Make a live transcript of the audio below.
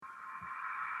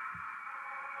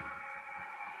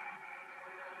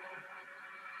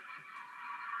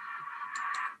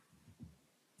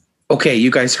Okay,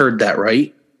 you guys heard that,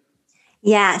 right?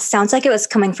 Yeah, sounds like it was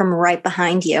coming from right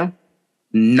behind you.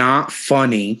 Not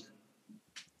funny.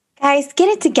 Guys, get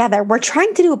it together. We're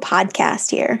trying to do a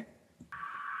podcast here.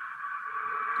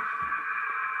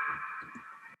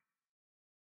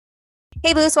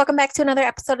 Hey, Boos, welcome back to another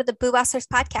episode of the Boo Busters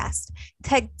podcast.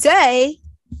 Today,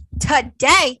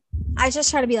 I was just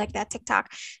trying to be like that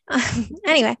TikTok.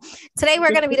 Anyway, today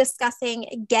we're going to be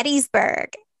discussing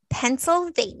Gettysburg,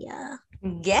 Pennsylvania.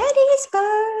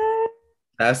 Gettysburg.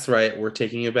 That's right. We're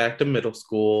taking it back to middle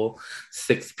school,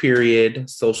 6th period,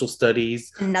 social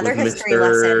studies. Another with history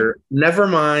lesson. Never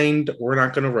mind. We're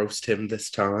not going to roast him this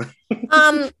time.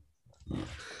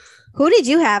 Who did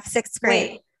you have 6th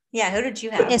grade? Wait, yeah, who did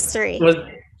you have? History.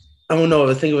 Oh, no,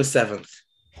 I think it was 7th.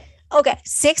 Okay,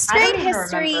 6th I don't grade even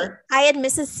history. remember. I had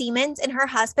Mrs. Siemens, and her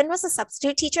husband was a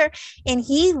substitute teacher, and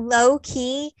he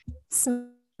low-key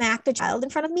smacked a child in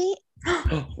front of me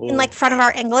in front of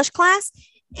our English class,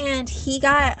 and he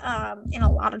got in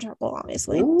a lot of trouble,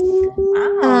 obviously.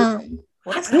 Wow.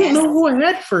 What a I don't know who I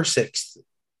had for 6th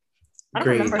I don't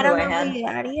grade. remember I don't who I had. know who you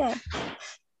had either.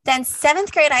 Then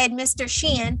 7th grade, I had Mr.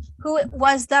 Sheehan, who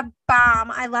was the bomb.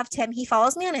 I loved him. He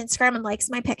follows me on Instagram and likes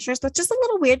my pictures, which is a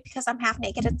little weird because I'm half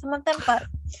naked in some of them, but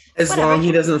As whatever. long as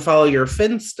he doesn't follow your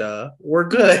Finsta, we're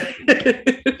good.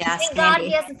 Yeah, Thank God Sandy.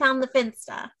 he hasn't found the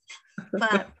Finsta.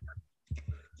 But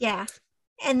yeah.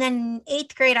 And then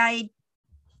 8th grade, I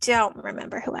don't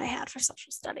remember who I had for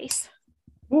social studies.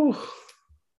 Ooh.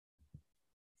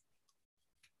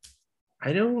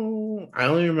 I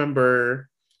only remember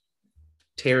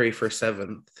Terry for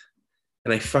 7th,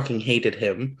 and I fucking hated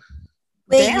him.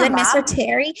 Wait, Damn, you had Mr. Bob.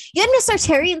 Terry? You had Mr.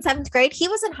 Terry in 7th grade? He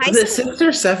was in high Was it school. 6th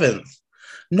or 7th?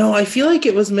 No, I feel like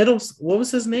it was middle. What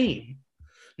was his name?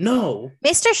 No,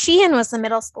 Mr. Sheehan was the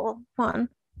middle school one.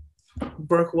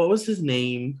 Brooke, what was his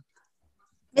name?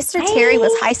 Mr. Terry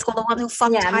was high school, the one who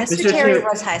fucked Yeah, high Mr. school. Terry Terry-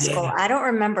 was high school. yeah. I don't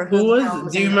remember Who the hell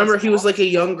was? Do in you middle remember? He was school. like a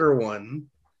younger one.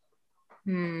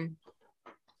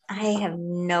 I have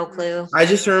no clue. I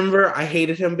just remember I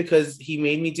hated him because he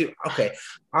made me do. Okay,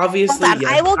 obviously, Hold on,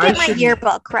 yes, I will get my should-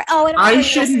 yearbook right. Oh, I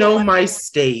should know my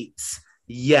states.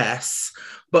 Yes,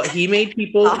 but he made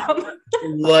people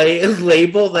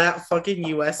label that fucking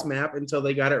U.S. map until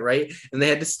they got it right, and they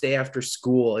had to stay after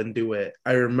school and do it.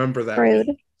 I remember that.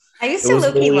 Rude. I used It to was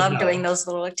low-key really love hell. doing those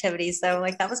little activities though.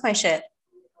 Like that was my shit.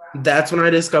 That's when I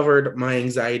discovered my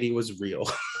anxiety was real.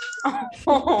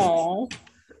 Oh.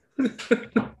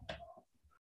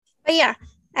 But yeah,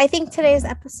 I think today's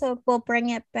episode will bring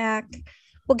it back.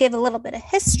 We'll give a little bit of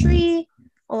history,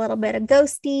 a little bit of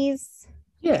ghosties,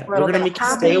 Yeah, Little we're gonna bit make of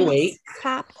you stay hobbies. awake.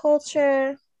 pop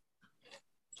culture.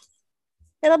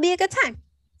 It'll be a good time.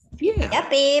 Yeah. Yeah,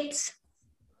 babes.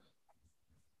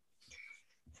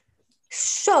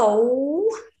 So,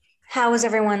 how was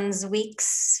everyone's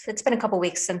weeks? It's been a couple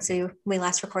weeks since we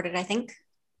last recorded, I think.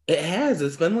 It has.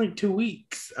 It's been like 2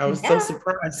 weeks. I was Yeah. so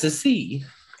surprised to see.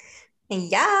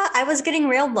 Yeah, I was getting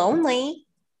real lonely.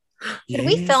 Did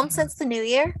we Yeah. film since the new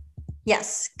year?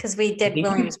 Yes, because we did I think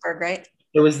we- Williamsburg, right?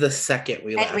 It was the second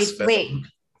we And last filmed. wait,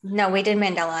 no, we did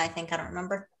Mandela, I think. I don't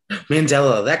remember.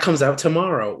 Mandela, that comes out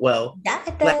tomorrow. Well, Yeah,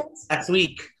 it does. last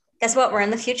week. Guess what? We're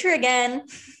in the future again.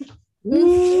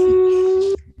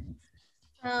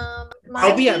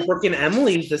 I'll be at Brooke and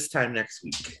Emily's this time next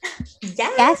week.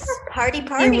 Yes. Party.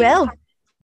 You will.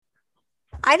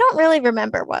 I don't really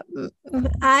remember what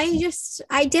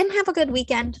I didn't have a good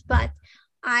weekend, but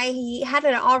I had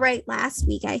an all right last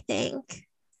week, I think.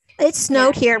 It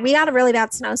snowed here. We got a really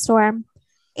bad snowstorm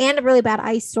and a really bad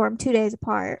ice storm 2 days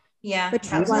apart, Yeah. which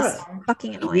that was fun.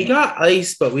 fucking annoying. We got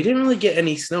ice, but we didn't really get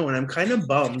any snow, and I'm kind of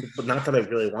bummed. But not that I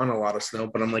really want a lot of snow,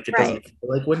 but I'm like, it doesn't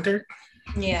feel like winter.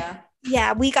 Yeah.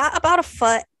 Yeah, we got about a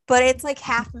foot, but it's like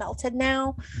half melted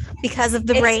now because of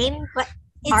the It's- rain. But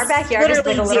it's Our backyard is like a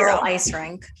literally literal 0. ice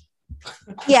rink.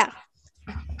 Yeah.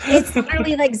 It's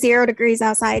literally like 0 degrees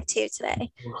outside too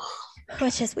today,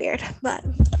 which is weird. But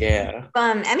Yeah.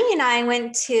 Emmy and I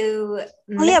went to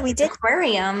we did.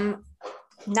 aquarium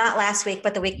not last week,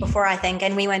 but the week before, I think,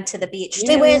 and we went to the beach.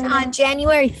 We too. went on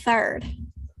January 3rd,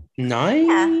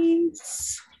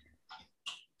 Nice.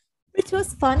 which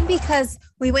was fun because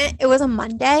we went, it was a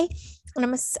Monday. And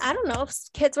I don't know if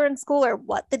kids were in school or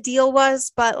what the deal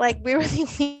was, but like we were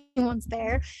the only ones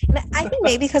there. And I think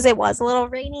maybe because it was a little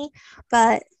rainy,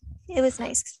 but it was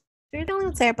nice. We were the only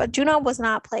ones there, but Juno was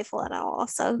not playful at all.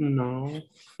 So No.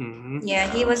 Mhm. Yeah,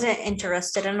 he wasn't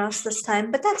interested in us this time,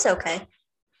 but that's okay.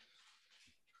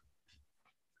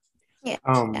 yeah.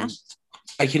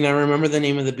 I can never remember the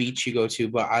name of the beach you go to,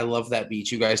 but I love that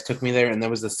beach. You guys took me there, and that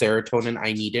was the serotonin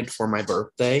I needed for my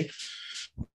birthday.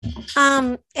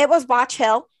 It was Watch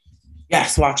Hill.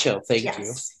 Yes, Watch Hill. Thank you.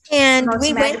 Yes. And Most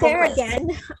we went magical there place. again.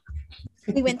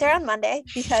 We went there on Monday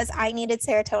because I needed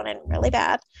serotonin really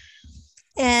bad.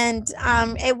 And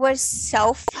it was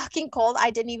so fucking cold.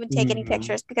 I didn't even take any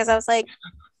pictures because I was like,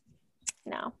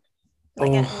 no.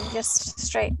 Like, I'm just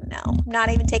straight, no. Not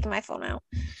even taking my phone out.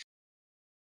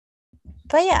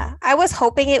 But yeah, I was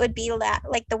hoping it would be that,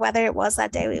 like the weather it was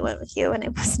that day we went with you, and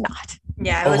it was not.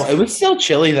 Yeah, It was still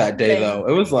chilly that day, Same. though.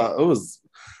 It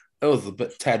was a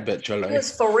tad bit chilly. It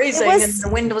was freezing and the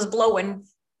wind was blowing.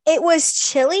 It was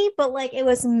chilly, but like it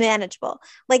was manageable.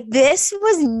 Like this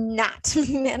was not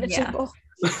manageable.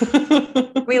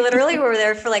 We literally were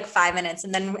there for like 5 minutes,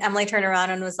 and then Emily turned around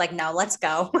and was like, no, let's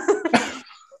go.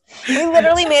 We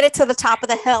literally made it to the top of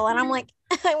the hill, and I'm like,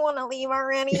 I want to leave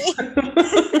already.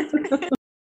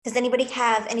 Does anybody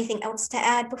have anything else to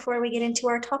add before we get into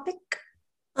our topic?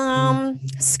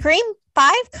 Scream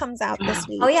 5 comes out this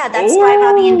week. Oh yeah, that's why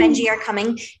Bobby and Benji are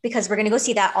coming, because we're gonna go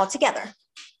see that all together.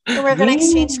 And we're gonna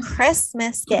exchange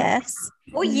Christmas gifts.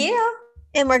 Oh yeah.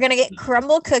 And we're gonna get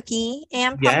crumble cookie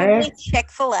and probably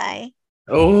Chick-fil-A.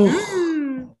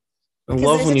 Oh, I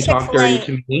love when you talk dirty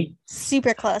to me.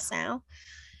 Super close now.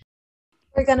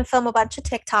 We're gonna film a bunch of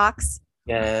TikToks.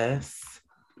 Yes.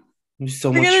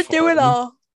 So We're much gonna fun. do it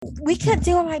all. We could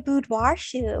do my boudoir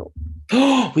shoot.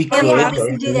 We could. Yeah, we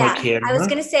can do that. Camera. I was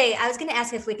gonna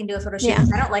ask if we can do a photo shoot. Yeah.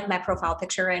 I don't like my profile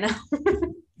picture right now.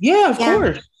 Yeah, of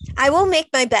course. I will make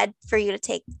my bed for you to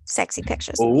take sexy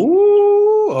pictures.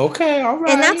 Oh, okay, all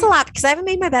right. And that's a lot because I haven't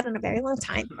made my bed in a very long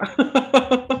time. That's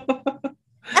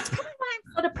probably why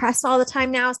I'm so depressed all the time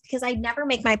now, is because I never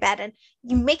make my bed. And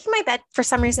making my bed for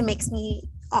some reason makes me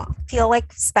feel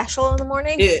like special in the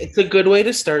morning. It's a good way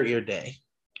to start your day.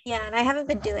 Yeah, and I haven't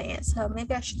been doing it, so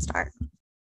maybe I should start.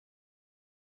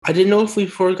 I didn't know if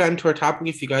before we got into our topic,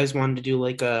 if you guys wanted to do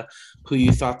like a who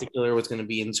you thought the killer was going to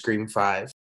be in Scream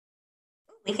 5.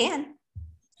 We can.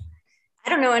 I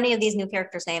don't know any of these new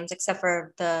characters' names except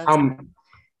for the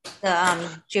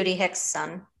Judy Hicks'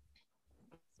 son.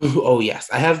 Oh yes,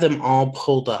 I have them all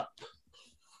pulled up.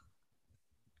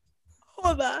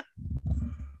 Hold on.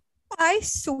 I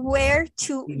swear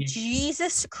to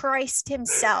Jesus Christ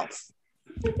himself,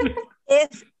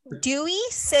 if Dewey,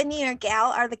 Sydney, or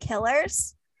Gal are the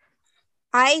killers,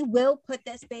 I will put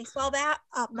this baseball bat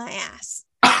up my ass.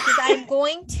 Because I'm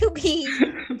going to be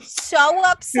so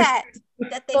upset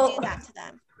that they do that to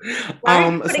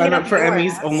them. Sign up for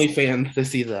Emmy's OnlyFans to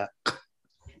see that.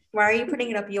 Why are you putting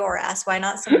it up your ass? Why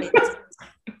not somebody else's?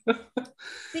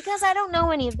 Because I don't know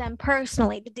any of them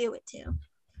personally to do it to.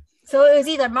 So it was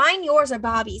either mine, yours, or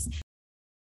Bobby's.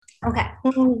 Okay.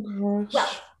 Oh, Well,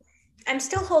 I'm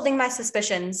still holding my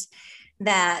suspicions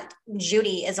that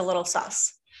Judy is a little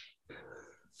sus.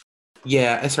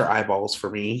 yeah, it's her eyeballs for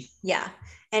me. Yeah.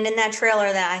 And in that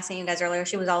trailer that I sent you guys earlier,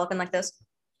 she was all looking like this.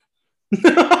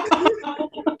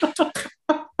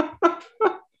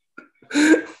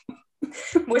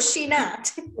 Was she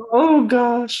not? Oh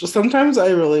gosh. Sometimes I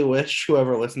really wish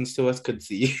whoever listens to us could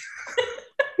see.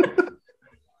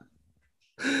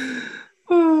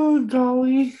 Oh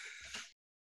golly.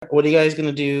 What are you guys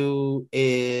gonna do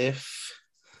if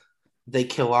they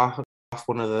kill off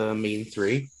one of the main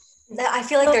three? I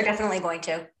feel like they're definitely going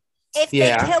to. If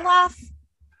they kill off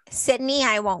Sydney,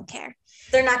 I won't care.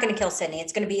 They're not going to kill Sydney.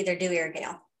 It's going to be either Dewey or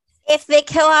Gale. If they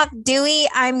kill off Dewey,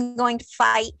 I'm going to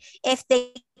fight. If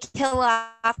they kill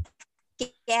off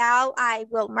Gal, I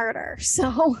will murder.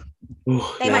 So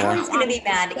Emily's going to be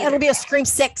mad. It'll be a Scream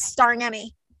 6 starring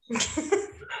Emmy.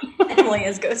 Emily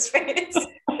is Ghostface.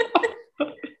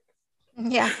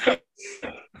 Yeah.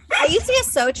 I used to get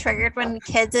so triggered when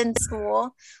kids in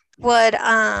school would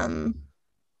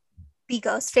be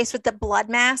Ghostface with the blood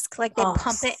mask. Like they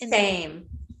pump it in. Same.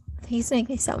 He's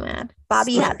making me so mad.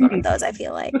 Bobby had one of those, I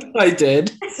feel like. I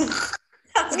did.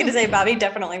 I was going to say Bobby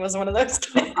definitely was one of those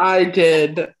kids. I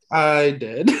did.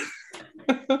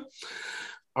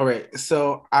 All right.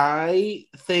 So I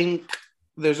think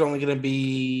there's only going to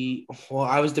be, well,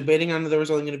 I was debating on there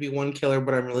was only going to be one killer,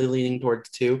 but I'm really leaning towards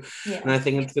two. Yeah. And I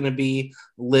think it's going to be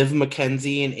Liv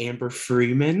McKenzie and Amber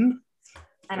Freeman.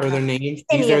 Are their names?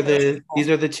 These are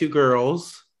the two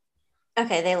girls.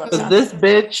 Okay, they look. This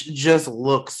bitch just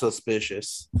looks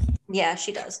suspicious. Yeah,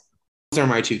 she does. Those are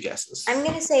my two guesses. I'm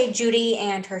gonna say Judy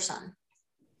and her son.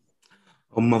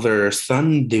 A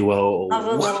mother-son duo. Of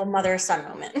a little mother-son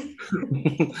moment.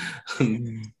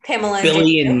 Pamela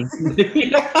Billy and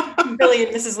Billy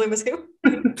and Mrs. Loomis who?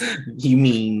 You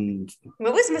mean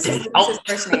what was Mrs. Loomis's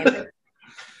first name?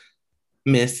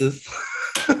 Mrs.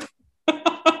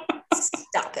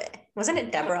 Stop it. Wasn't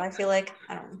it Deborah? I feel like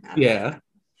I don't know. Yeah.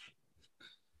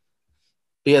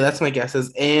 But yeah, that's my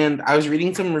guesses. And I was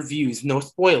reading some reviews. No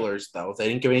spoilers, though. They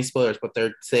didn't give any spoilers, but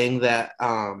they're saying that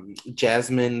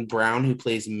Jasmine Brown, who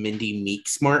plays Mindy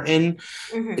Meeks Martin,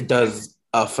 does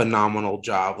a phenomenal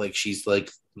job. Like, she's like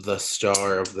the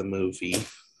star of the movie.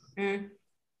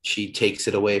 She takes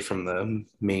it away from the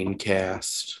main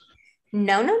cast.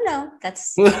 No.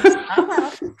 That's not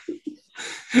allowed.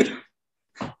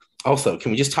 Also, can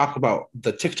we just talk about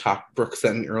the TikTok Brooke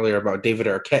sent me earlier about David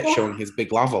Arquette showing his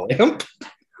big lava lamp?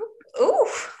 Ooh.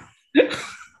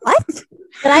 What? Did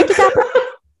I get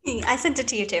that? I sent it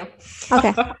to you too.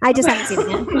 Okay. I just haven't seen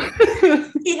it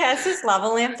yet. He has this lava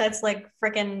lamp that's like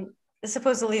freaking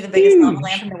supposedly the biggest lava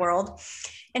lamp in the world.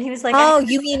 And he was like, oh,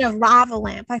 you mean a lava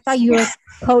lamp? I thought you were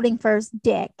coding for his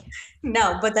dick.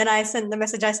 No, but then the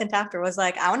message I sent after was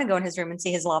like, I want to go in his room and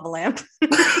see his lava lamp.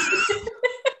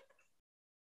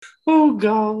 Oh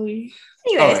golly.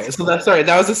 Anyways. All right, so that's sorry.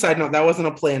 That was a side note. That wasn't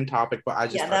a planned topic, but I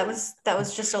just that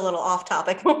was just a little off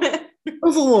topic moment. It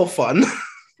was a little fun.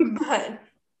 But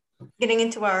getting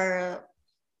into our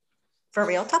for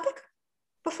real topic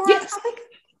before our topic.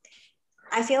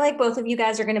 I feel like both of you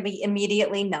guys are going to be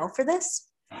immediately no for this.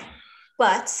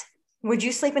 But would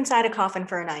you sleep inside a coffin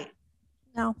for a night?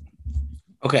 No.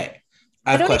 Okay.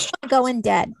 I don't even want to go in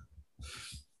dead.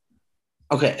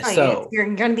 Okay, oh, so you're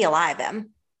going to be alive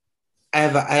then. I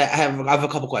have a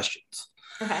couple questions.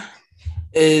 Okay.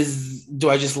 Do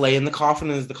I just lay in the coffin,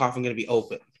 and is the coffin going to be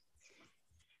open?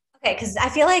 Okay, because I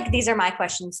feel like these are my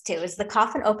questions too. Is the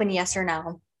coffin open, yes or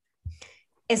no?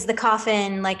 Is the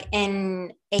coffin like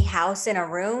in a house in a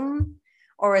room,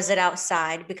 or is it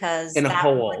outside? Because in a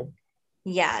hole.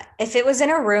 Yeah, if it was in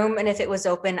a room and if it was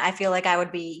open, I feel like I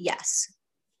would be yes.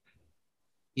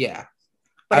 Yeah,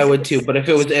 I would too. But if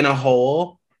it was in a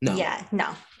hole, no. Yeah, no.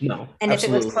 No. And if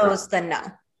it was closed, then no.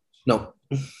 No.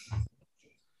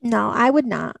 No, I would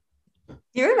not.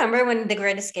 You remember when The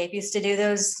Great Escape used to do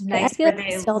those nights where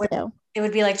they still do. It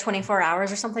would be like 24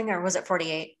 hours or something, or was it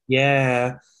 48?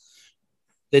 Yeah.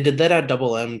 They did that at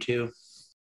Double M too.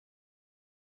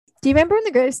 Do you remember when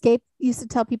The Great Escape used to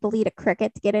tell people to eat a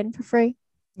cricket to get in for free?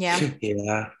 Yeah.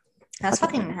 Yeah. That's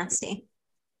fucking nasty.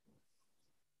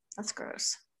 That's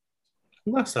gross. A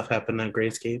lot of stuff happened at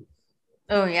Great Escape.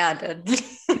 Oh yeah, it did.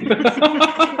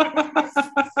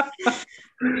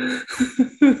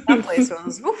 That place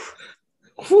was woof.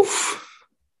 Woof.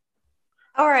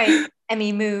 All right,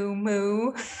 Emmy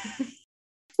Moo.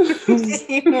 Do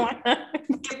you want to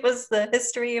give us the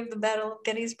history of the Battle of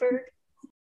Gettysburg?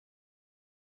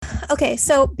 Okay,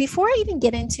 so before I even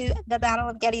get into the Battle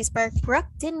of Gettysburg, Brooke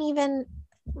didn't even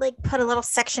put a little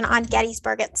section on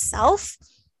Gettysburg itself.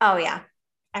 Oh yeah,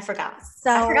 I forgot.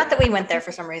 So I forgot that we went there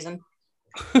for some reason.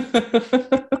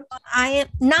 I am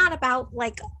not about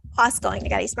us going to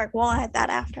Gettysburg. We'll add that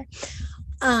after.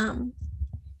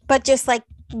 But just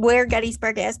where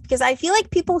Gettysburg is, because I feel like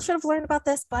people should have learned about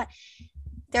this, but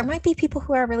there might be people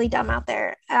who are really dumb out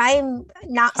there. I'm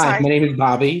not sorry. Hi, my name is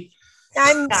Bobby.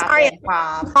 I'm Stop sorry. it,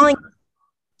 Bob. I'm calling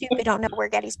you stupid. Don't know where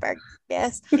Gettysburg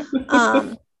is.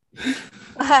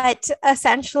 But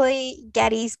essentially,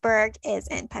 Gettysburg is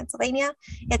in Pennsylvania.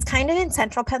 It's kind of in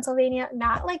central Pennsylvania,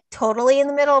 not totally in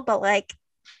the middle, but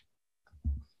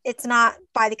it's not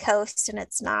by the coast and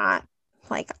it's not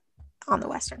on the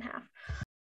western half.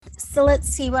 So let's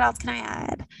see, what else can I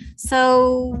add?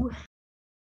 So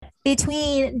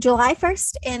between July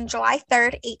 1st and July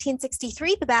 3rd,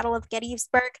 1863, the Battle of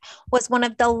Gettysburg was one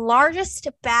of the largest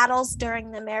battles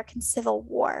during the American Civil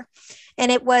War.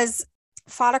 And it was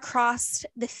fought across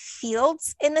the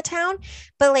fields in the town.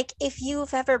 But if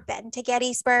you've ever been to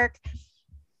Gettysburg,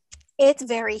 it's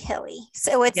very hilly.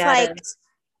 So it's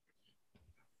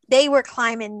they were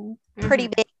climbing pretty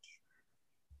big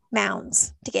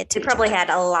mounds to get to. They probably had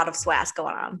a lot of swass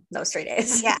going on those 3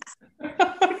 days. Yeah.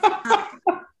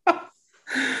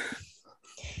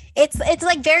 It's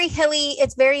very hilly.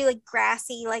 It's very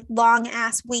grassy, long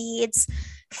ass weeds,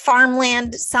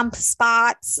 farmland, some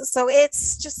spots. So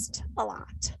it's just a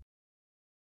lot.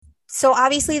 So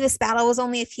obviously this battle was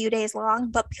only a few days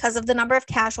long, but because of the number of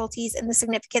casualties and the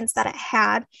significance that it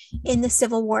had in the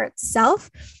Civil War itself,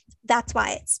 that's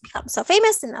why it's become so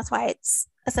famous, and that's why it's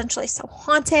essentially so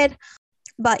haunted.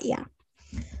 But yeah.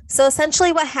 So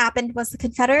essentially what happened was the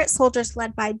Confederate soldiers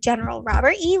led by General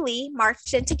Robert E. Lee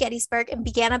marched into Gettysburg and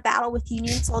began a battle with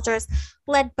Union soldiers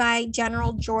led by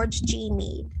General George G.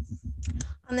 Meade.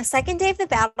 On the second day of the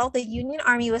battle, the Union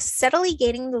Army was steadily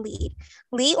gaining the lead.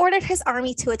 Lee ordered his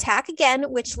army to attack again,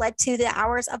 which led to the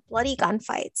hours of bloody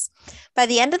gunfights. By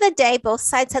the end of the day, both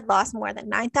sides had lost more than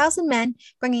 9,000 men,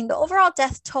 bringing the overall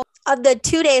death toll of the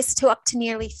 2 days to up to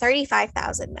nearly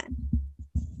 35,000 men.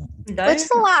 which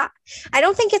is a lot. I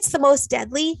don't think it's the most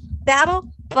deadly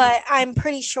battle, but I'm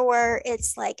pretty sure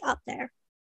it's like up there.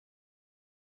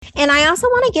 And I also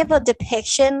want to give a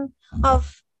depiction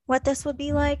of what this would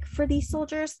be like for these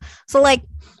soldiers. So like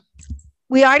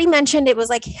we already mentioned, it was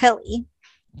like hilly.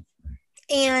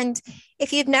 And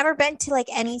if you've never been to like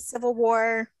any Civil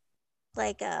War,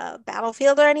 like a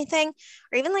battlefield or anything,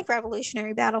 or even like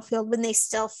Revolutionary battlefield, when they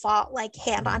still fought like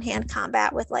hand-on-hand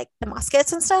combat with like the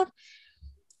muskets and stuff,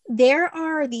 there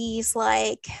are these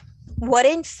like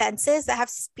wooden fences that have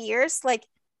spears like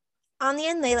on the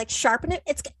end. They like sharpen it.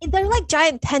 They're like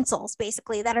giant pencils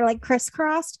basically that are like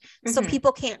crisscrossed, so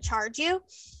people can't charge you.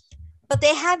 But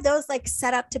they have those like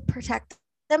set up to protect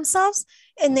themselves,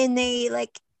 and then they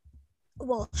like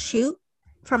will shoot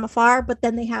from afar, but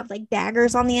then they have like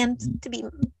daggers on the end to be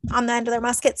on the end of their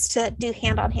muskets to do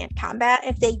hand-on-hand combat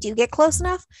if they do get close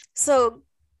enough. So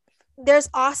there's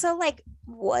also like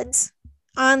woods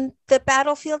on the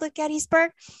battlefield at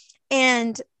Gettysburg,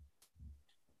 and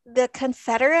the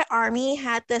Confederate Army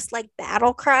had this like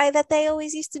battle cry that they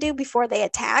always used to do before they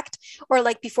attacked or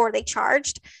like before they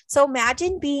charged. So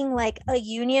imagine being like a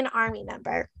Union Army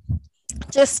member,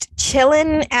 just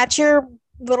chilling at your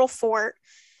little fort,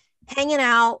 hanging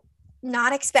out,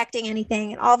 not expecting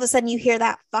anything, and all of a sudden you hear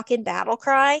that fucking battle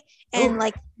cry, and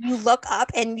like you look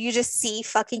up and you just see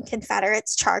fucking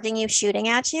Confederates charging you, shooting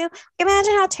at you.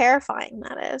 Imagine how terrifying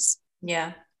that is.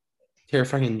 Yeah.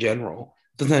 Terrifying in general.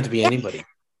 Doesn't have to be anybody.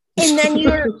 And then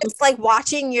you're just like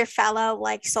watching your fellow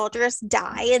like soldiers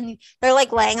die, and they're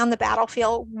like laying on the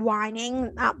battlefield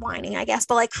not whining, I guess,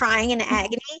 but like crying in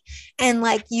agony. And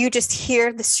like you just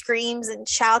hear the screams and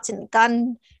shouts and the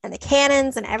gun and the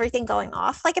cannons and everything going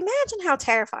off. Like imagine how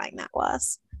terrifying that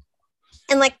was.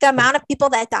 And like the amount of people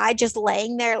that died just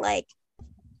laying there like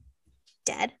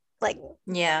dead. Like,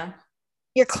 yeah,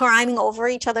 you're climbing over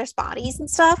each other's bodies and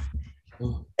stuff.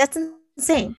 That's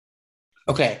insane.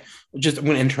 Okay, I'm going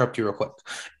to interrupt you real quick.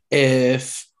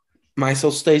 If my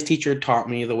social studies teacher taught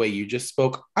me the way you just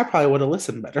spoke, I probably would have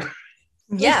listened better.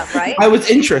 Yeah, right? I was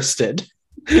interested.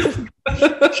 Thank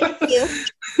you.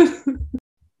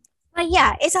 But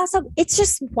yeah, it's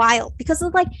just wild because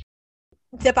of like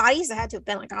the bodies that had to have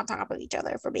been like on top of each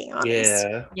other, for being honest.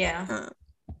 Yeah.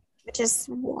 Which is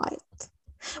wild.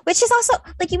 Which is also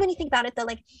like, when you think about it though,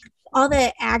 like all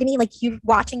the agony, like you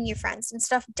watching your friends and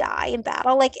stuff die in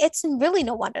battle, like it's really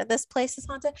no wonder this place is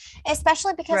haunted,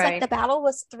 especially because like the battle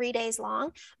was 3 days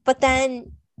long, but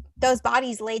then those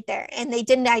bodies laid there and they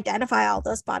didn't identify all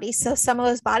those bodies, so some of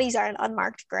those bodies are in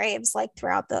unmarked graves like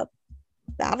throughout the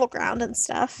battleground and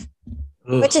stuff.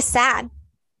 Ugh. Which is sad.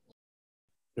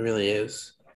 It really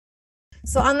is.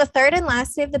 So on the third and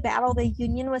last day of the battle, the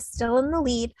Union was still in the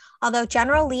lead, although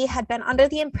General Lee had been under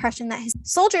the impression that his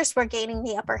soldiers were gaining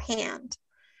the upper hand.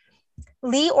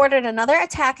 Lee ordered another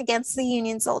attack against the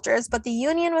Union soldiers, but the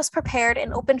Union was prepared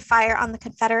and opened fire on the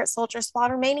Confederate soldiers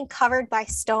while remaining covered by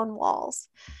stone walls.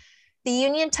 The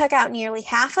Union took out nearly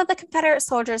half of the Confederate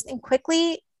soldiers, and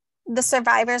quickly the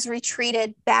survivors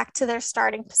retreated back to their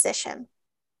starting position.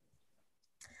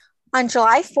 On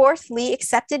July 4th, Lee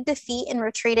accepted defeat and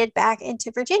retreated back into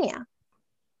Virginia.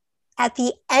 At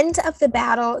the end of the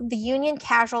battle, the Union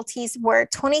casualties were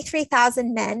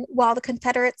 23,000 men, while the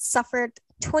Confederates suffered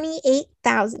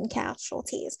 28,000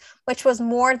 casualties, which was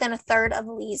more than a third of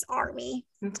Lee's army.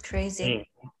 That's crazy.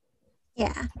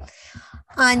 Yeah.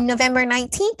 On November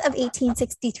 19th of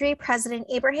 1863, President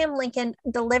Abraham Lincoln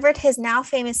delivered his now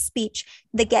famous speech,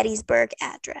 the Gettysburg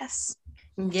Address.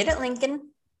 Get it, Lincoln?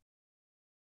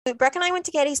 Brooke and I went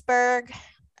to Gettysburg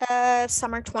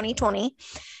summer 2020,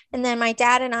 and then my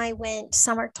dad and I went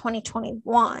summer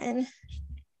 2021, and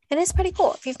it's pretty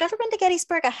cool. If you've never been to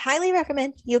Gettysburg, I highly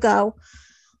recommend you go.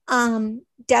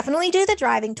 Definitely do the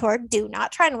driving tour. Do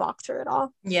not try and walk through it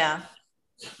all. Yeah.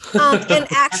 And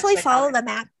actually follow the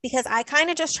map, because I kind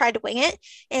of just tried to wing it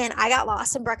and I got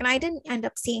lost, and Brooke and I didn't end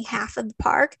up seeing half of the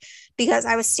park because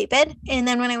I was stupid. And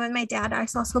then when I went with my dad, I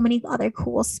saw so many other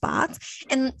cool spots.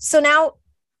 And so now,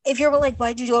 if you're like,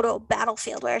 why'd you go to a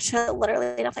battlefield where it's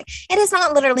literally nothing? It is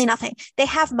not literally nothing. They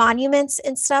have monuments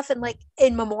and stuff, and like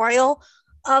in memorial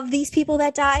of these people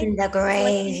that died. In the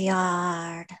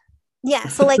graveyard. Yeah.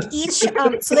 So like each,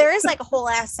 so there is like a whole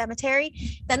ass cemetery.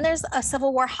 Then there's a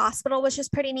Civil War hospital, which is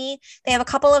pretty neat. They have a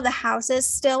couple of the houses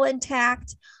still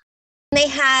intact. They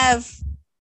have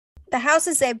the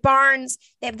houses, they have barns,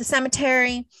 they have the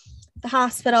cemetery, the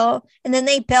hospital, and then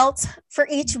they built for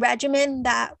each regiment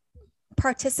that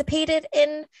participated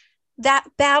in that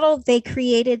battle, they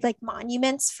created like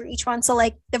monuments for each one. So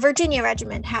like the Virginia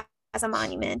regiment has a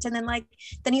monument, and then like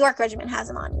the New York regiment has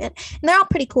a monument, and they're all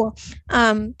pretty cool.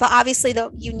 But obviously the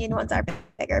Union ones are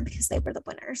bigger because they were the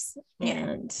winners. Yeah.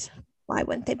 And why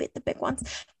wouldn't they beat the big ones?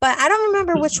 But I don't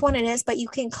remember which one it is, but you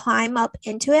can climb up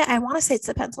into it. I want to say it's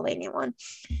the Pennsylvania one,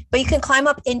 but you can climb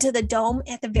up into the dome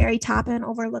at the very top and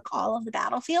overlook all of the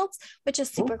battlefields, which is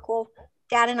super cool.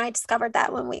 Dad and I discovered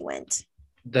that when we went.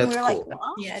 That's we were cool. like,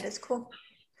 wow. Yeah, it is cool.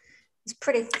 It's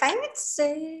pretty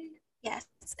fancy. Yes,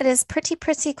 it is pretty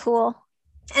cool.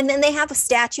 And then they have a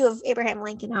statue of Abraham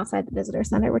Lincoln outside the visitor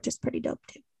center, which is pretty dope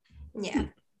too. Yeah.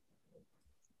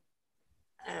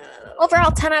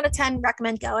 Overall, 10 out of 10,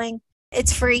 recommend going.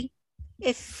 It's free.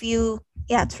 It's free.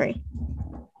 That's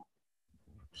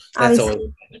Obviously,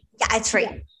 always Yeah, it's free.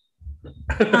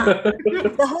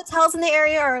 the hotels in the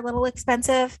area are a little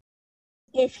expensive.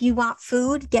 If you want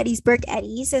food, Gettysburg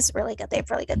Eddie's is really good. They have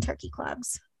really good turkey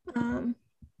clubs.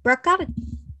 Brooke got a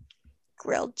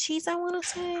grilled cheese, I want to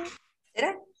say. Did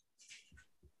I?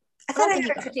 I thought I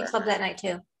had a cookie club that night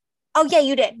too. Oh, yeah,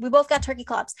 you did. We both got turkey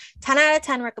clubs. 10 out of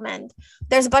 10 recommend.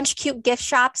 There's a bunch of cute gift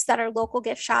shops that are local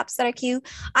gift shops that are cute.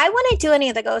 I wouldn't do any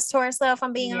of the ghost tours, though, if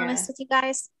I'm being honest with you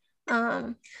guys.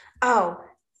 Oh,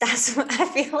 that's what I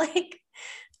feel like.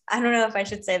 I don't know if I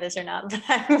should say this or not, but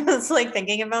I was like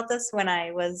thinking about this when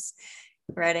I was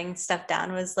writing stuff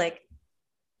down, was like,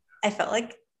 I felt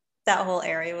like that whole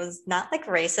area was not like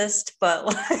racist, but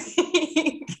like,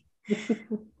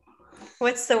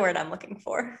 what's the word I'm looking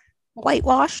for?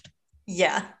 Whitewashed.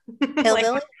 Yeah. Hillbilly.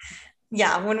 Like,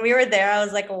 yeah, when we were there, I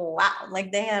was like, wow,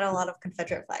 like they had a lot of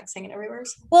Confederate flags hanging everywhere.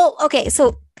 Well, okay,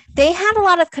 so they had a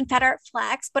lot of Confederate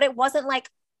flags, but it wasn't like,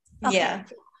 okay, Yeah.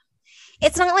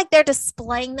 it's not like they're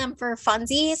displaying them for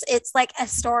funsies. It's like a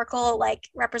historical like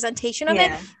representation of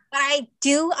it. But I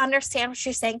do understand what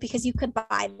you're saying because you could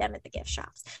buy them at the gift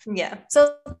shops. Yeah.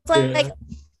 So it's like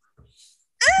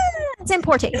it's in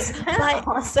poor taste. But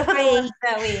Also, the ones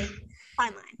that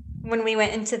fine line. when we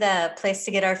went into the place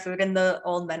to get our food and the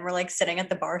old men were like sitting at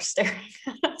the bar staring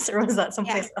at us, or was that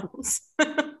someplace else?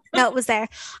 No, it was there.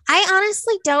 I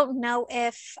honestly don't know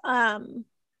if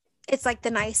it's like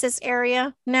the nicest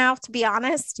area now, to be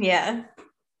honest. Yeah.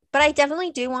 But I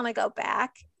definitely do want to go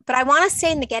back. But I want to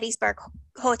stay in the Gettysburg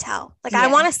Hotel. Like I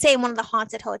want to stay in one of the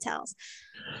haunted hotels.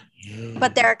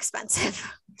 But they're expensive.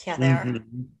 Yeah, they are.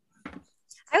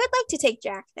 I would like to take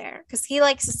Jack there because he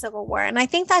likes the Civil War. And I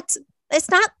think it's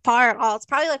not far at all. It's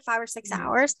probably like 5 or 6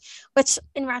 hours, which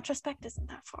in retrospect isn't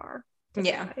that far.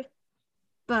 Yeah.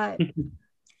 But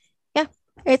yeah,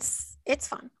 it's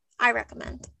fun. I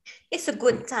recommend. It's a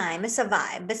good time. It's a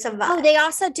vibe. It's a vibe. Oh, they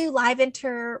also do live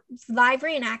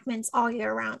reenactments all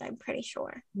year round, I'm pretty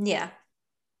sure. Yeah.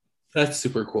 That's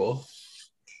super cool.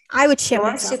 I would ship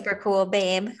You're myself. super cool,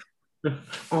 babe.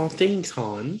 Oh, thanks,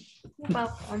 hon.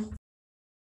 Welcome.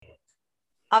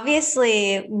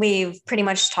 Obviously, we've pretty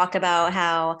much talked about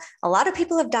how a lot of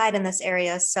people have died in this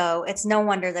area, so it's no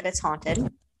wonder that it's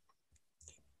haunted.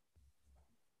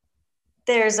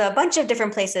 There's a bunch of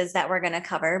different places that we're going to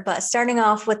cover, but starting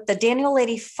off with the Daniel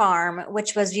Lady Farm,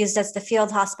 which was used as the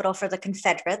field hospital for the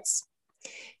Confederates.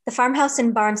 The farmhouse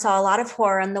and barn saw a lot of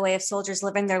horror in the way of soldiers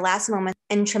living their last moments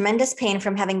in tremendous pain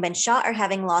from having been shot or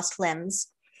having lost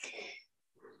limbs.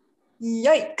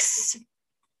 Yikes.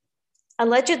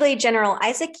 Allegedly, General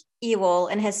Isaac Ewell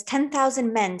and his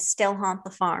 10,000 men still haunt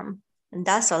the farm. And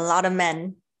that's a lot of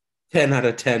men. 10 out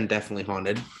of 10 definitely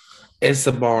haunted. It's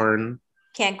a barn.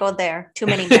 Can't go there. Too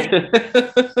many men.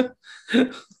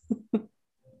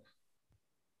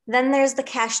 Then there's the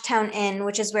Cashtown Inn,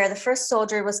 which is where the first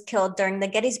soldier was killed during the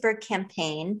Gettysburg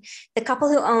campaign. The couple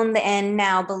who own the inn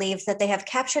now believe that they have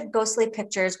captured ghostly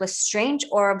pictures with strange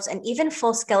orbs and even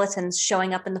full skeletons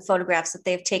showing up in the photographs that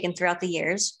they've taken throughout the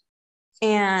years.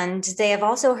 And they have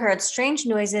also heard strange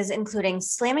noises, including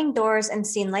slamming doors and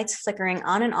seen lights flickering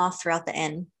on and off throughout the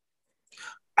inn.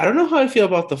 I don't know how I feel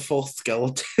about the full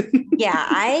skeleton. Yeah,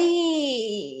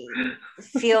 I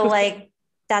feel like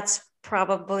that's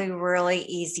probably really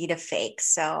easy to fake.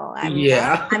 So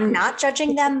I'm not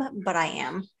judging them, but I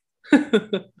am.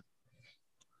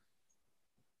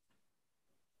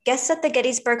 Guests at the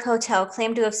Gettysburg Hotel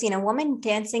claim to have seen a woman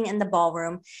dancing in the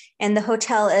ballroom, and the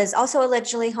hotel is also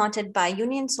allegedly haunted by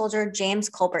Union soldier James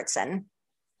Culbertson.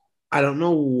 I don't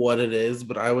know what it is,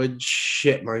 but I would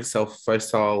shit myself if I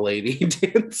saw a lady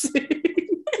dancing.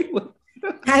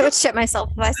 I would shit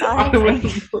myself if I saw her.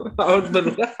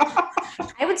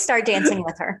 I would start dancing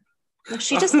with her.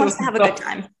 She just wants to have a good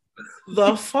time.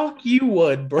 The fuck you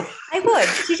would, bro. I would.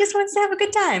 She just wants to have a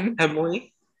good time.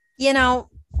 Emily? You know,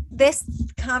 this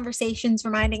conversation's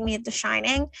reminding me of The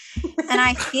Shining. And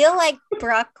I feel like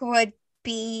Brooke would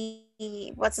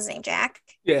be, what's his name, Jack?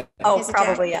 Yeah. Oh,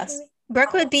 probably, yes.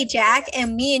 Brooke would be Jack,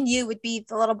 and me and you would be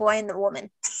the little boy and the woman.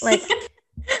 Like,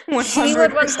 She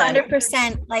would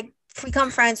 100% like become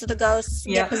friends with the ghosts,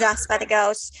 Yeah. get possessed by the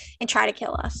ghosts, and try to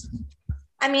kill us.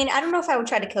 I mean, I don't know if I would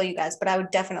try to kill you guys, but I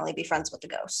would definitely be friends with the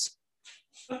ghosts.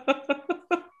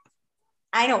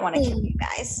 I don't want to kill you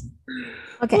guys.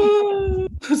 Okay.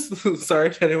 Sorry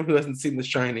to anyone who hasn't seen The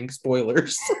Shining.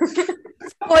 Spoilers.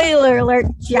 Spoiler alert.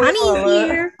 Johnny Spoiler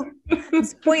here.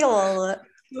 Spoiler alert.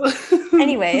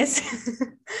 Anyways,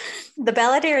 the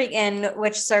Balladary Inn,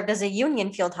 which served as a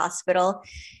Union Field hospital,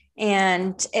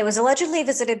 and it was allegedly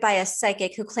visited by a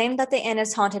psychic who claimed that the inn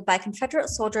is haunted by Confederate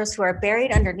soldiers who are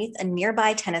buried underneath a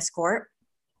nearby tennis court.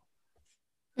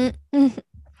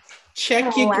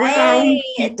 Check your Why ground,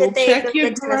 did people. they Check build your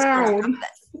the tennis court on ground.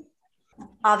 purpose?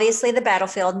 Obviously, the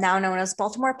battlefield, now known as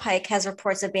Baltimore Pike, has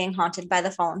reports of being haunted by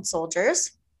the fallen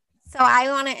soldiers. So I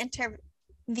want to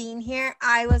intervene here.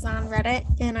 I was on Reddit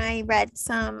and I read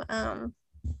some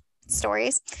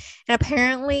stories, and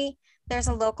apparently there's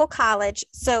a local college.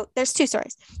 So there's two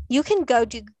stories. You can go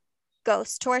do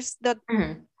ghost tours. The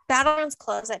battle runs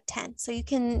close at 10, so you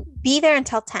can be there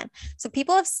until 10. So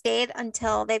people have stayed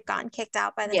until they've gotten kicked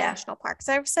out by the National Park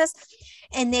Services,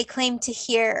 and they claim to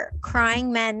hear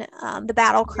crying men, the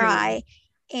battle cry,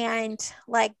 and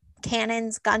like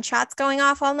cannons, gunshots going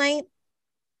off all night.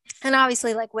 And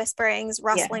obviously like whisperings,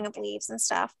 rustling of leaves and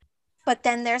stuff. But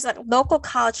then there's a local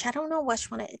college, I don't know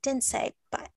which one, it didn't say,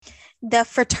 but the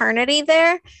fraternity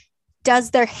there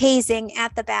does their hazing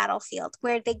at the battlefield,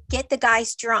 where they get the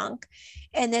guys drunk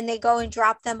and then they go and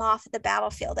drop them off at the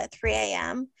battlefield at 3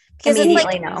 a.m. Because it's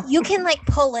like, you can like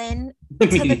pull in to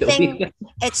the thing.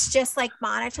 It's just like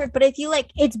monitored. But if you like,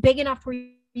 it's big enough where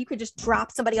you could just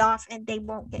drop somebody off and they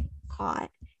won't get caught.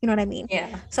 You know what I mean?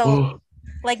 Yeah. So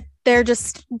like they're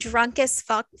just drunk as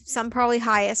fuck, some probably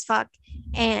high as fuck,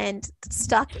 and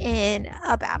stuck in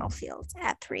a battlefield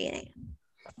at 3 a.m.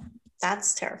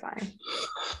 That's terrifying.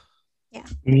 Yeah.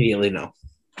 Immediately no.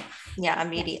 Yeah,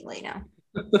 immediately no.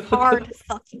 Hard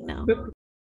fucking no.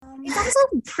 It's also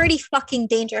pretty fucking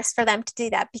dangerous for them to do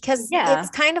that, because it's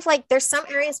kind of like there's some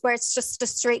areas where it's just a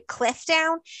straight cliff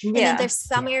down. And then there's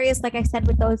some areas, like I said,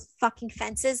 with those fucking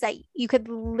fences that you could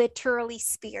literally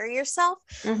spear yourself.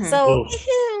 So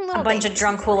a bunch of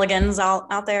drunk hooligans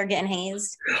out there getting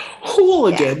hazed.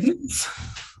 Hooligans.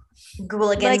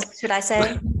 Gooligans, like, should I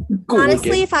say?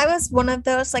 Honestly, if I was one of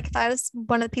those, like if I was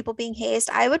one of the people being hazed,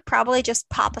 I would probably just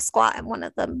pop a squat at one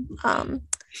of the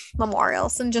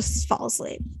memorials and just fall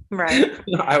asleep. Right.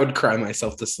 I would cry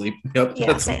myself to sleep. Yep.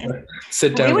 Yeah,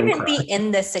 sit down. We wouldn't be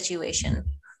in this situation.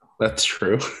 That's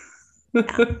true.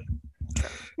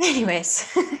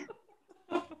 Anyways,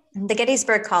 the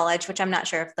Gettysburg College, which I'm not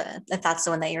sure if that's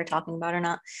the one that you're talking about or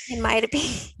not. It might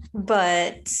be.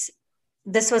 But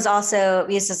this was also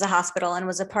used as a hospital and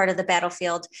was a part of the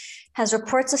battlefield, has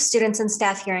reports of students and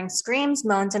staff hearing screams,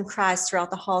 moans, and cries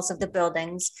throughout the halls of the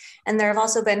buildings. And there have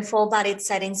also been full-bodied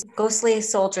sightings, ghostly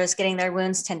soldiers getting their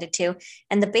wounds tended to,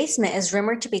 and the basement is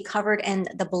rumored to be covered in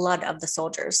the blood of the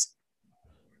soldiers.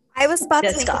 I was about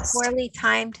to make a poorly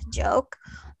timed joke,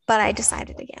 but I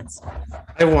decided against.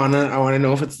 I wanna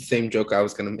know if it's the same joke I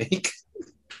was gonna make.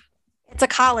 It's a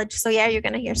college, so yeah, you're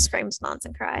gonna hear screams, moans,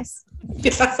 and cries.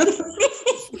 Yeah.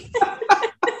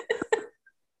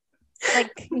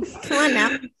 Like, come on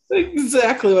now.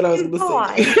 Exactly what I was gonna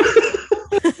say.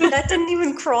 That didn't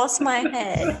even cross my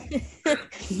head.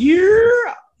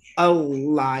 You're a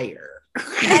liar.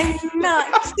 I'm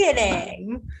not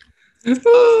kidding.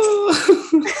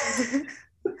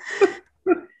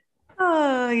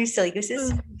 Oh, you silly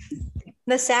gooses.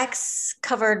 The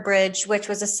Sachs-covered bridge, which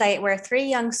was a site where 3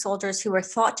 young soldiers who were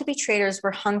thought to be traitors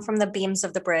were hung from the beams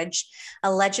of the bridge.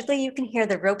 Allegedly, you can hear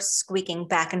the ropes squeaking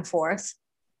back and forth.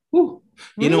 Ooh.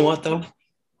 You know what, though?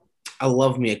 I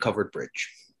love me a covered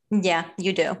bridge. Yeah,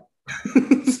 you do.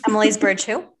 Emily's Bridge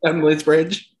who? Emily's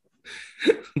Bridge.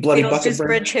 Bloody Bucket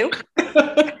Bridge who?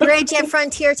 Bridge at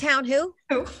Frontier Town who?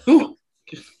 Ooh.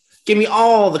 Give me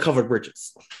all the covered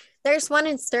bridges. There's one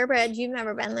in Sturbridge. You've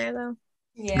never been there, though.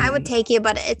 Yeah. I would take you,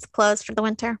 but it's closed for the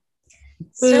winter.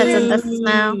 Because of the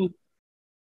snow.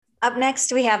 Up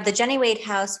next, we have the Jenny Wade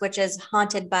house, which is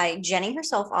haunted by Jenny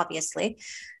herself, obviously,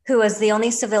 who was the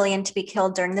only civilian to be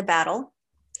killed during the battle.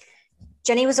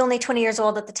 Jenny was only 20 years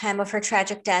old at the time of her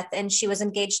tragic death, and she was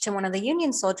engaged to one of the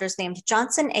Union soldiers named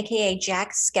Johnson, aka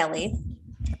Jack Skelly.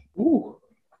 Ooh.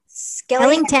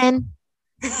 Skellington.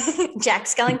 Jack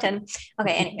Skellington.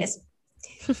 Okay, anyways.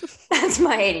 That's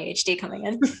my ADHD coming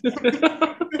in.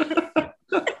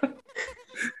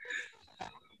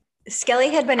 Skelly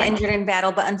had been injured in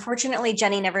battle, but unfortunately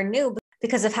Jenny never knew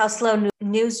because of how slow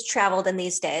news traveled in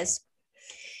these days.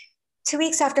 2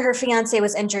 weeks after her fiance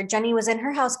was injured, Jenny was in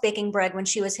her house baking bread when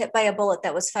she was hit by a bullet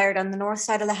that was fired on the north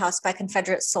side of the house by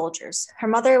Confederate soldiers. Her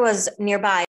mother was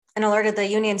nearby and alerted the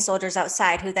Union soldiers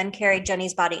outside, who then carried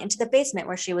Jenny's body into the basement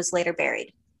where she was later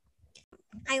buried.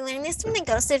 I learned this from the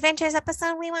Ghost Adventures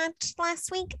episode we watched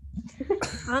last week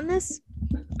on this.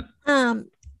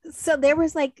 So there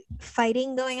was like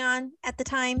fighting going on at the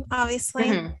time, obviously.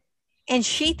 Mm-hmm. And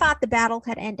she thought the battle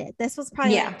had ended. This was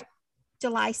probably like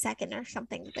July 2nd or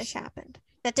something that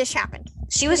this happened.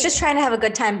 She was just trying to have a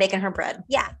good time baking her bread.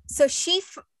 Yeah. So she,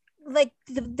 like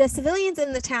the civilians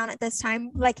in the town at this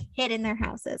time, like hid in their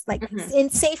houses, like in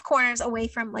safe corners away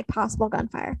from like possible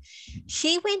gunfire.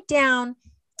 She went down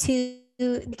to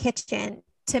the kitchen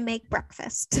to make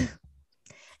breakfast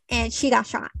and she got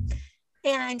shot.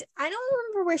 And I don't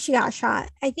remember where she got shot.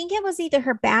 I think it was either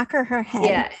her back or her head.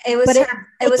 Yeah, it was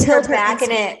her back,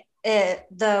 and it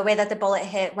the way that the bullet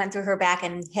hit went through her back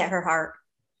and hit her heart.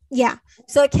 Yeah,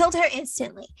 so it killed her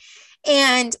instantly.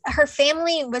 And her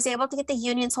family was able to get the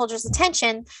Union soldiers'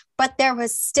 attention, but there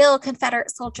was still Confederate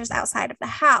soldiers outside of the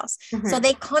house. Mm-hmm. So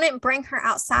they couldn't bring her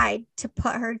outside to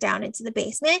put her down into the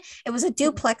basement. It was a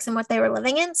duplex in what they were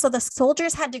living in. So the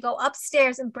soldiers had to go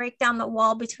upstairs and break down the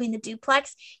wall between the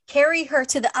duplex, carry her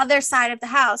to the other side of the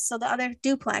house, so the other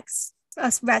duplex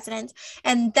residents,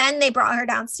 and then they brought her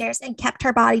downstairs and kept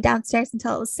her body downstairs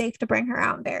until it was safe to bring her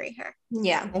out and bury her.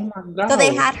 Yeah. Oh my God. So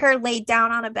they had her laid down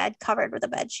on a bed covered with a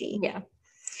bed sheet. Yeah.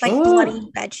 Like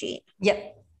bloody bed sheet.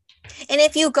 Yep. And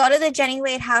if you go to the Jenny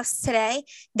Wade house today,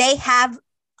 they have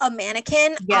a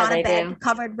mannequin on a bed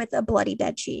covered with a bloody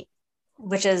bed sheet.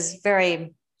 Which is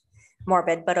very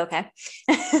morbid, but okay.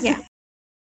 Yeah.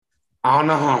 I don't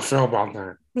know how I feel about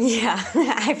that. Yeah,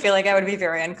 I feel like I would be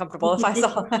very uncomfortable if I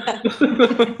saw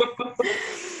that.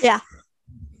 Yeah.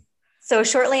 So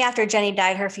shortly after Jenny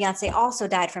died, her fiance also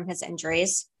died from his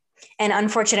injuries. And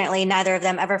unfortunately, neither of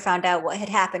them ever found out what had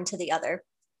happened to the other.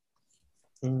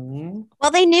 Mm-hmm.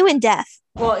 Well, they knew in death.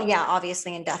 Well, yeah,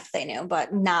 obviously in death they knew,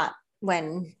 but not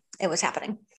when it was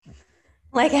happening.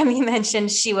 Like Emmy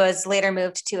mentioned, she was later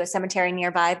moved to a cemetery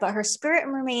nearby, but her spirit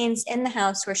remains in the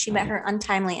house where she met her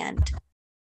untimely end.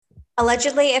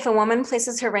 Allegedly, if a woman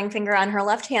places her ring finger on her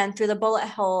left hand through the bullet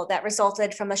hole that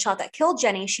resulted from the shot that killed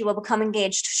Jenny, she will become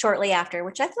engaged shortly after,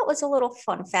 which I thought was a little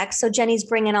fun fact. So Jenny's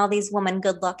bringing all these women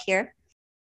good luck here.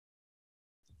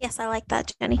 Yes, I like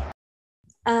that, Jenny.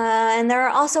 And there are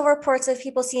also reports of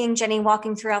people seeing Jenny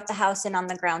walking throughout the house and on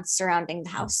the grounds surrounding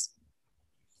the house.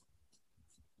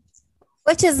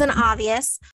 Which isn't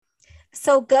obvious.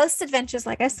 So Ghost Adventures,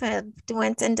 like I said,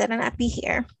 went and did an epi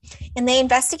here. And they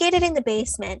investigated in the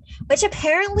basement, which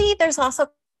apparently there's also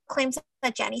claims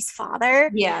that Jenny's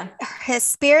father, his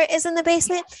spirit is in the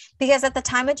basement, because at the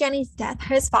time of Jenny's death,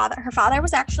 her father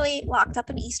was actually locked up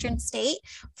in Eastern State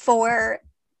for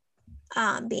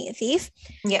being a thief.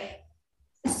 Yeah.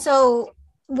 So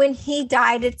when he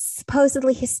died, it's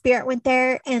supposedly his spirit went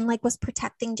there and like was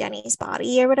protecting Jenny's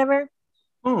body or whatever.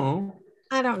 Oh.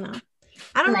 I don't know.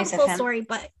 I don't know the full story,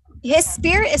 but his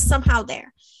spirit is somehow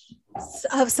there,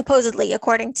 supposedly,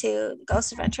 according to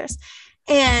Ghost Adventures.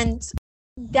 And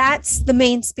that's the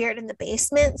main spirit in the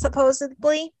basement,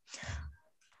 supposedly.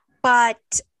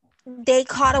 But they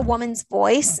caught a woman's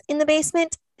voice in the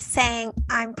basement saying,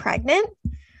 "I'm pregnant."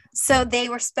 So they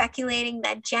were speculating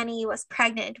that Jenny was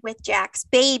pregnant with Jack's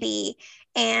baby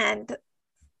and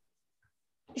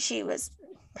she was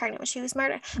pregnant when she was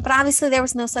murdered. But obviously there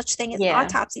was no such thing as an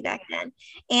autopsy back then.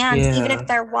 And even if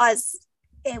there was,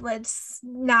 it was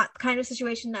not the kind of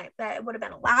situation that would have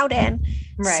been allowed in.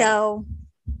 Right. So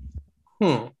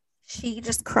she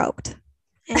just croaked.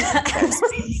 And there's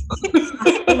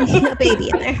a baby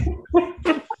in there.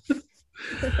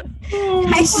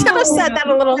 I should have said that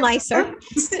a little nicer.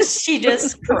 She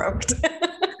just croaked.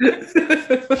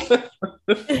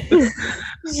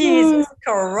 Jesus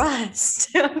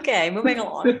Christ. Okay, moving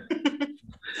along.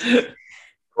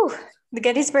 The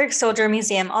Gettysburg Soldier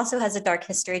Museum also has a dark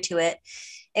history to it.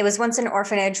 It was once an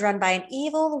orphanage run by an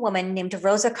evil woman named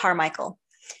Rosa Carmichael.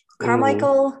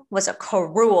 Carmichael was a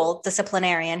cruel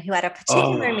disciplinarian who had a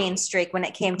particular mean streak when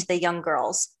it came to the young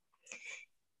girls.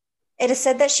 It is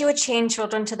said that she would chain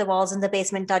children to the walls in the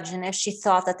basement dungeon if she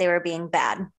thought that they were being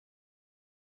bad.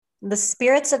 The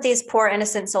spirits of these poor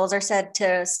innocent souls are said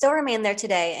to still remain there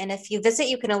today, and if you visit,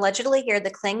 you can allegedly hear the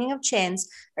clanging of chains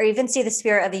or even see the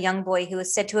spirit of a young boy who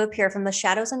is said to appear from the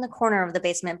shadows in the corner of the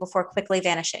basement before quickly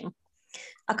vanishing.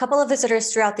 A couple of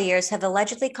visitors throughout the years have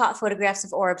allegedly caught photographs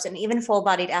of orbs and even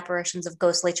full-bodied apparitions of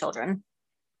ghostly children.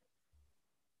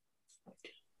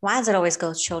 Why is it always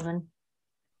ghost children?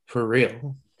 For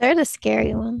real. They're the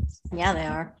scary ones. Yeah, they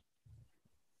are.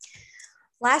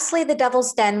 Lastly, the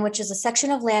Devil's Den, which is a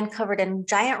section of land covered in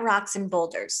giant rocks and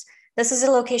boulders. This is a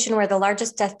location where the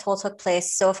largest death toll took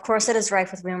place, so of course it is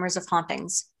rife with rumors of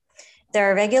hauntings.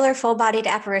 There are regular full-bodied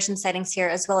apparition sightings here,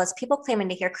 as well as people claiming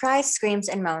to hear cries, screams,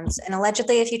 and moans. And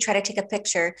allegedly, if you try to take a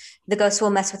picture, the ghost will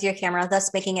mess with your camera,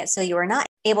 thus making it so you are not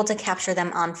able to capture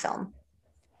them on film.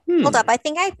 Hold up. I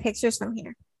think I have pictures from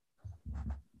here.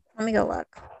 Let me go look.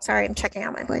 Sorry, I'm checking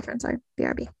out my boyfriend. Sorry,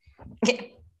 BRB. Yeah.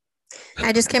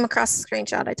 I just came across a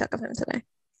screenshot I took of him today.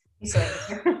 You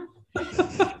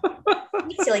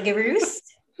silly goose.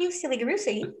 You silly goose.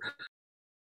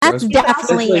 That's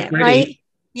definitely it, right?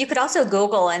 You could also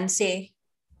Google and see.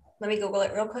 Let me Google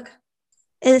it real quick.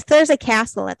 If there's a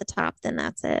castle at the top, then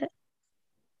that's it.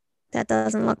 That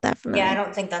doesn't look that familiar. Yeah, I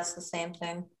don't think that's the same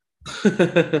thing.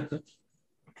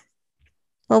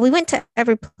 Well, we went to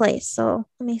every place, so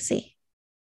let me see.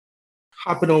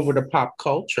 Hopping over to pop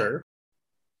culture.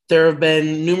 There have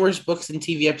been numerous books and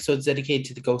TV episodes dedicated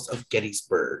to the ghosts of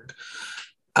Gettysburg.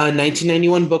 A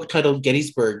 1991 book titled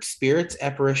Gettysburg, Spirits,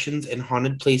 Apparitions, and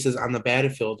Haunted Places on the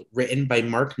Battlefield, written by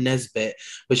Mark Nesbitt,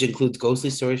 which includes ghostly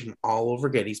stories from all over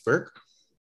Gettysburg.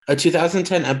 A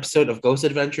 2010 episode of Ghost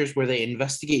Adventures where they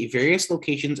investigate various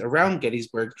locations around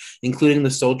Gettysburg, including the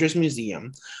Soldiers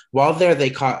Museum. While there, they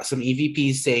caught some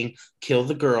EVPs saying, "Kill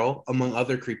the girl," among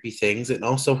other creepy things, and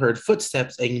also heard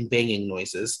footsteps and banging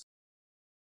noises.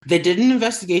 They did an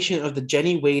investigation of the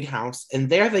Jenny Wade house, and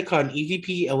there they caught an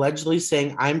EVP allegedly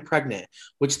saying, "I'm pregnant,"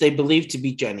 which they believed to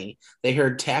be Jenny. They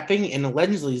heard tapping, and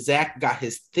allegedly Zach got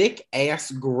his thick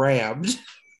ass grabbed.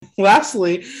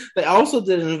 Lastly, they also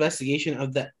did an investigation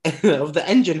of the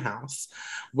engine house,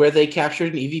 where they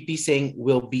captured an EVP saying,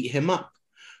 "We'll beat him up,"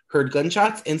 heard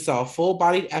gunshots, and saw a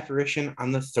full-bodied apparition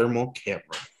on the thermal camera.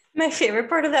 My favorite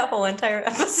part of that whole entire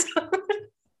episode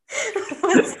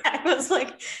was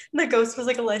like, the ghost was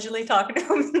like allegedly talking to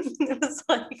him. It was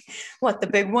like, "What, the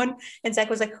big one?" And Zach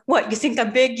was like, "What, you think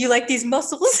I'm big? You like these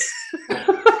muscles?"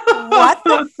 What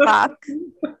the fuck?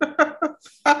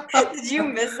 Did you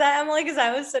miss that, Emily? Because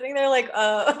I was sitting there like,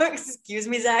 excuse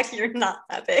me, Zach, you're not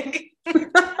that big.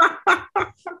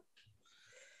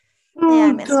 Yeah,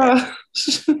 I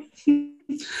missed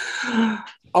it.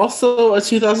 Also, a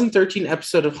 2013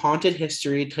 episode of Haunted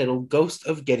History titled Ghost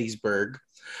of Gettysburg,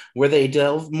 where they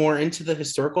delve more into the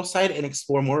historical side and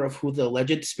explore more of who the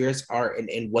alleged spirits are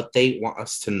and what they want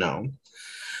us to know.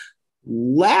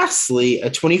 Lastly, a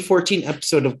 2014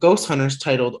 episode of Ghost Hunters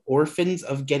titled Orphans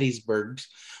of Gettysburg,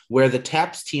 where the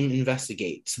TAPS team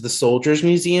investigates the Soldiers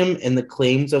Museum and the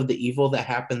claims of the evil that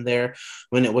happened there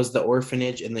when it was the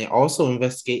orphanage, and they also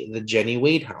investigate the Jenny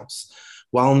Wade house.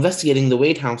 While investigating the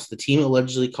Wade house, the team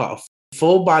allegedly caught a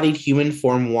full-bodied human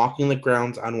form walking the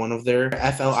grounds on one of their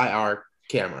FLIR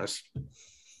cameras.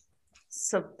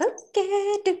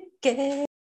 Spooky.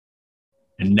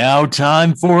 And now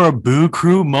time for a Boo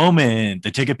Crew moment. The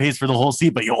ticket pays for the whole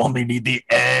seat, but you only need the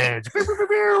edge.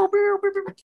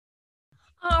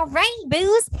 All right,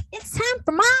 boos. It's time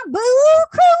for my Boo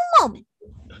Crew moment.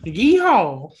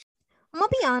 Yeehaw! I'm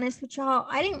gonna be honest with y'all.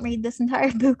 I didn't read this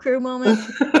entire Boo Crew moment.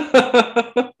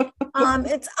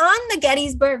 It's on the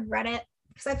Gettysburg Reddit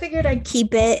because I figured I'd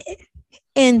keep it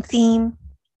in theme.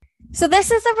 So this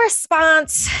is a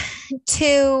response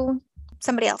to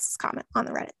somebody else's comment on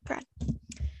the Reddit thread.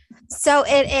 So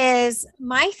it is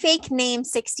my fake name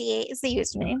 68 is the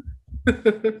username.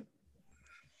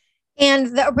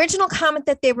 And the original comment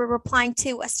that they were replying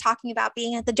to was talking about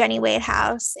being at the Jenny Wade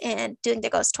house and doing the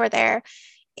ghost tour there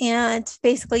and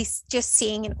basically just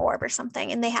seeing an orb or something.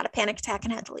 And they had a panic attack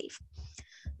and had to leave.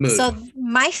 Mood. So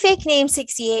my fake name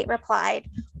 68 replied,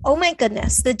 "Oh my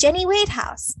goodness, the Jenny Wade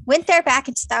house. Went there back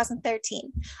in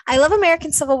 2013. I love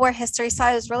American Civil War history, so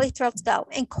I was really thrilled to go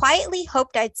and quietly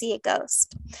hoped I'd see a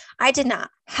ghost. I did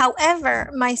not. However,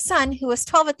 my son, who was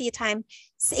 12 at the time,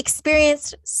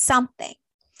 experienced something.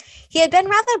 He had been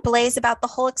rather blase about the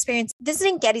whole experience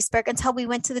visiting Gettysburg until we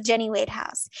went to the Jenny Wade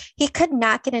house. He could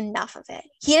not get enough of it.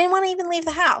 He didn't want to even leave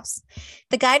the house.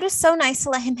 The guide was so nice to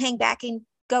let him hang back and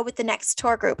go with the next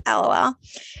tour group, LOL.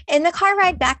 In the car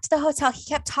ride back to the hotel, he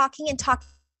kept talking about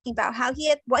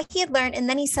what he had learned, and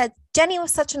then he said, Jenny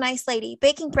was such a nice lady,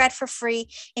 baking bread for free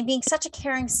and being such a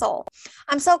caring soul.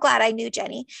 I'm so glad I knew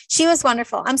Jenny. She was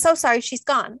wonderful. I'm so sorry she's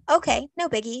gone. Okay, no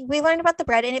biggie. We learned about the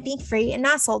bread and it being free and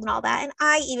not sold and all that, and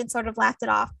I even sort of laughed it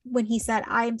off when he said,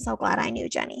 I am so glad I knew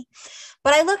Jenny.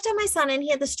 But I looked at my son and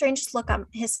he had the strangest look on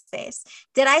his face.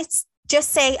 Did I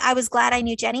just say I was glad I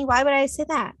knew Jenny? Why would I say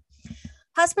that?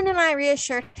 Husband and I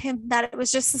reassured him that it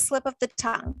was just a slip of the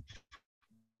tongue.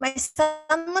 My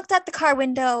son looked at the car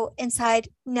window and sighed,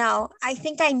 no, I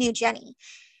think I knew Jenny.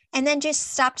 and then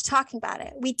just stopped talking about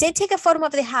it. We did take a photo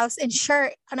of the house, and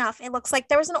sure enough, it looks like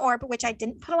there was an orb, which I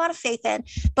didn't put a lot of faith in,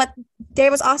 but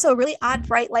there was also a really odd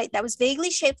bright light that was vaguely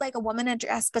shaped like a woman in a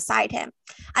dress beside him.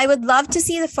 I would love to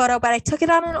see the photo, but I took it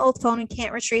on an old phone and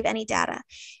can't retrieve any data.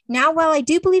 Now, while I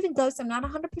do believe in ghosts, I'm not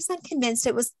 100% convinced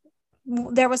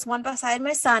there was one beside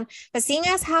my son, but seeing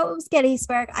as how it was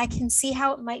Gettysburg, I can see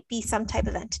how it might be some type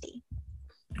of entity.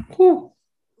 Cool.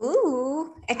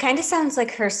 Ooh, it kind of sounds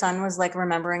like her son was like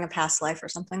remembering a past life or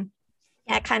something.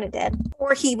 Yeah, it kind of did.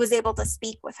 Or he was able to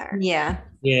speak with her. Yeah.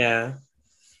 Yeah.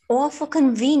 Awful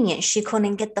convenient. She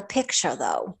couldn't get the picture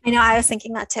though. I know, I was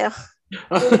thinking that too.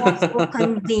 Awful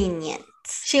convenient.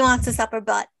 She wants this up her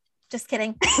butt. Just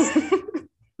kidding.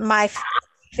 My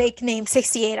fake name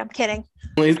 68. I'm kidding.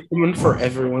 He's coming for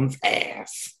everyone's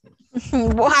ass.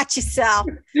 Watch yourself.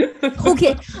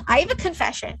 Okay, I have a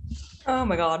confession. Oh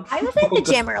my God. I was at the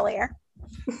gym earlier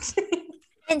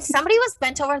and somebody was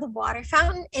bent over the water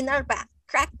fountain and their back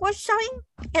crack was showing.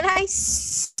 And I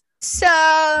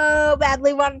so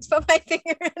badly wanted to put my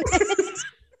finger in it.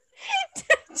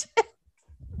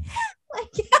 Like,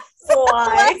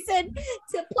 why? Lesson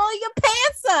to pull your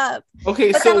pants up.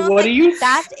 Okay, But so then I was what like, do you?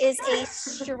 That is a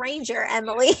stranger,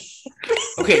 Emily.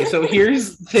 Okay, so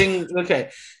here's the thing.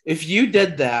 Okay, if you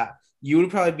did that, you would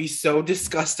probably be so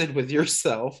disgusted with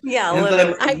yourself. Yeah, And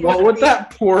literally. then what would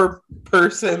that poor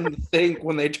person think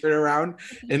when they turn around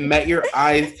and met your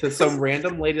eyes to some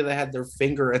random lady that had their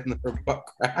finger in their butt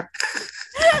crack?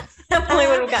 Emily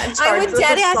would have gotten I charged would with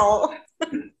dead ass- assault.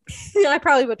 I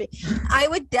probably would be. I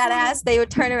would dead ass. They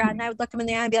would turn around and I would look them in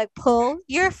the eye and be like, pull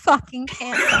your fucking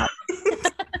pants up.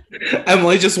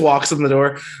 Emily just walks in the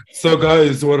door. So,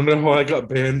 guys, want to know how I got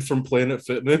banned from Planet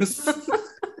Fitness?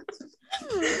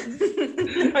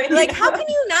 Like, how can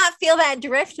you not feel that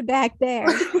drift back there?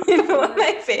 You know what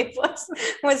my fave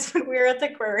was when we were at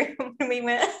the aquarium when we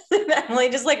went. Emily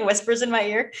just like whispers in my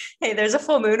ear, "Hey, there's a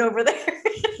full moon over there."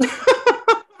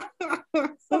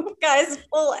 Some guy's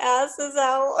full ass is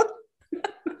out.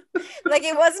 Like,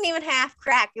 it wasn't even half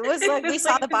crack. It was like we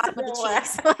saw the bottom of the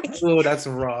cheeks. Like, Oh, that's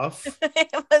rough. it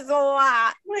was a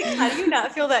lot. Like, how do you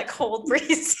not feel that cold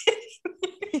breeze?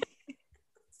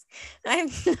 I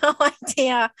have no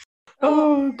idea.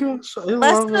 Oh gosh, I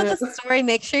Lesson love of it. the story: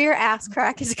 make sure your ass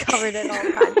crack is covered at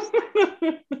all times.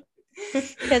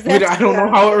 'Cause I that's don't know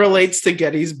gross. how it relates to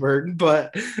Gettysburg,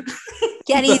 but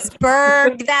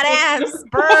Gettysburg, that ass,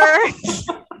 burg.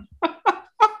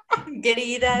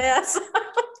 Giddy that ass.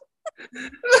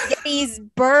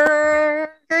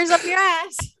 Gettysburgers up your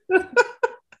ass.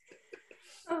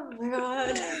 Oh my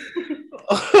God.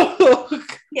 I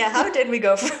Yeah, how did we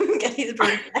go from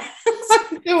Gettysburg?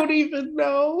 don't even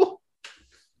know.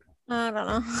 I don't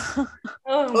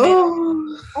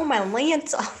know. Oh my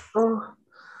Lance. Oh.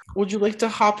 Would you like to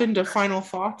hop into final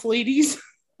thoughts, ladies?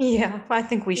 Yeah, I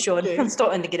think we should. Okay. I'm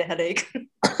starting to get a headache.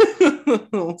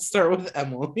 We'll start with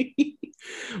Emily.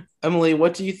 Emily,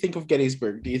 what do you think of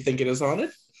Gettysburg? Do you think it is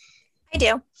haunted? I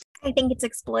do. I think it's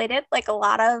exploited, like a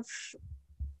lot of,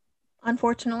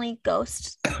 unfortunately,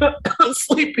 ghosts.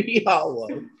 Sleepy Hollow.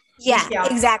 Yeah, Yeah.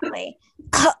 exactly.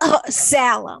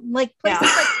 Salem, like places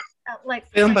like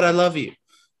Film, but I love you.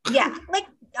 yeah, like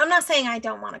I'm not saying I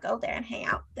don't want to go there and hang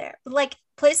out there, but like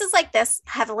places like this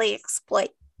heavily exploit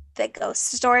the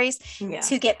ghost stories Yeah.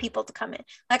 to get people to come in.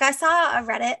 Like I saw a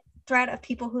Reddit thread of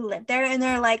people who live there and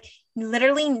they're like,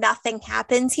 literally nothing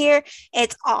happens here.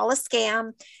 It's all a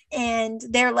scam. And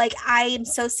they're like, I am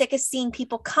so sick of seeing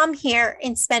people come here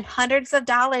and spend hundreds of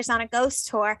dollars on a ghost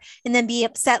tour and then be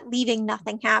upset leaving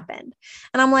nothing happened.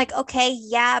 And I'm like, okay,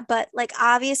 yeah, but like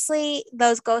obviously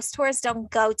those ghost tours don't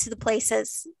go to the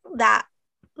places that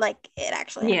like it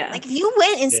actually happened. Yeah. Like if you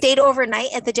went and Yeah. stayed overnight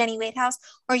at the Jenny Wade house,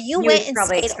 or you You went would and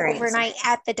probably stayed experience overnight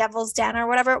at the Devil's Den or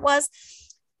whatever it was,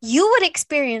 you would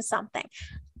experience something.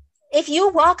 If you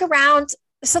walk around,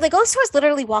 so the ghost tours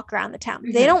literally walk around the town.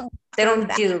 They Mhm. don't They don't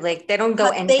that. do like they don't go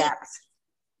But in they- depth.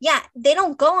 Yeah, they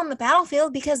don't go on the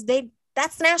battlefield because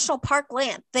that's national park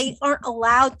land. They aren't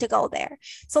allowed to go there.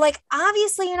 So like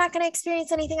obviously you're not going to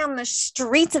experience anything on the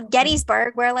streets of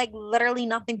Gettysburg where like literally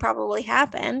nothing probably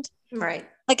happened. Right.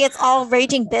 Like it's all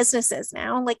raging businesses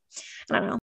now. Like I don't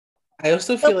know. I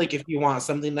also feel like if you want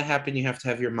something to happen, you have to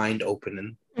have your mind open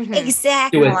and Mhm.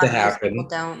 Exactly. Do it A lot to of those happen. people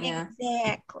don't, yeah.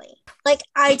 Exactly. Like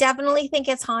I definitely think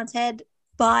it's haunted,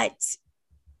 but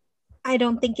I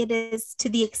don't think it is to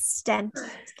the extent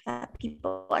that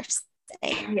people are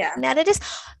saying Yeah. that it is.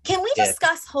 Can we Yeah.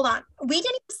 discuss? Hold on. We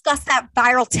didn't discuss that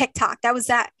viral TikTok. That was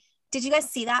that. Did you guys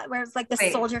see that? Where it's like the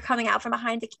Wait. soldier coming out from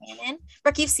behind the cannon.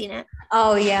 Brooke, you've seen it.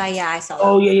 Oh yeah, yeah, I saw that.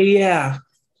 oh yeah.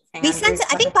 Hang We on, sent wait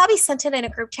it. I think a Bobby sent it in a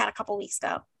group chat a couple weeks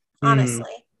ago.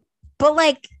 Honestly, But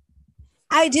like,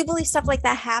 I do believe stuff like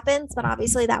that happens, but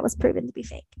obviously that was proven to be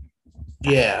fake.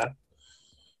 Yeah.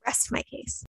 Rest my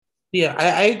case. Yeah,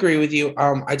 I agree with you.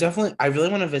 I really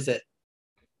want to visit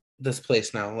this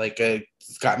place now. Like,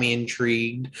 it's got me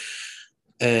intrigued,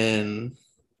 and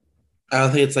I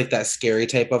don't think it's like that scary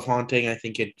type of haunting. I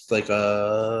think it's like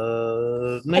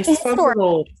a nice, Like a fun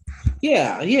little.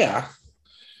 Yeah.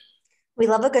 We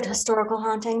love a good historical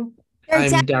haunting.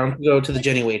 I'm down to go to the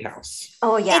Jenny Wade house.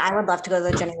 Oh yeah, I would love to go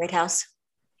to the Jenny Wade house.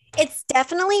 It's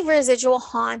definitely residual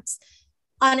haunts,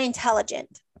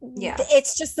 unintelligent. Yeah.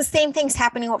 It's just the same things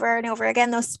happening over and over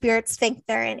again. Those spirits think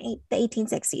they're in the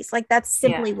 1860s. Like, that's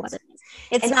simply what it is.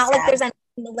 It's not like there's anything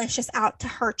malicious out to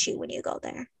hurt you when you go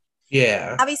there.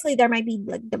 Yeah. Obviously, there might be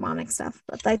like demonic stuff,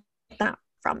 but that's not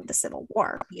from the Civil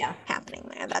War happening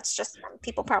there. That's just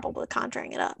people probably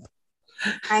conjuring it up.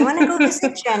 I want to go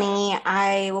visit Jenny.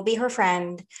 I will be her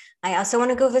friend. I also want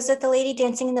to go visit the lady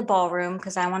dancing in the ballroom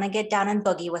because I want to get down and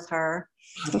boogie with her.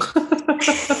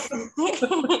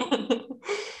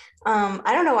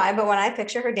 I don't know why, but when I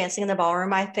picture her dancing in the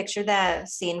ballroom, I picture that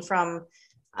scene from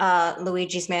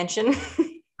Luigi's Mansion.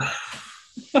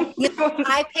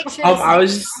 I picture. I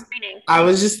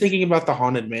was just thinking about the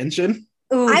Haunted Mansion.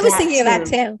 Ooh, I was thinking of that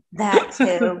too. That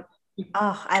too.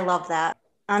 Oh, I love that.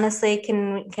 Honestly,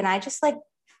 can I just like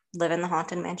live in the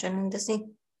Haunted Mansion in Disney?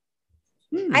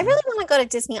 I really want to go to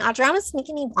Disney. Adriana's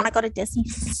making me want to go to Disney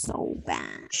so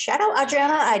bad. Shout out,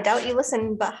 Adriana. I doubt you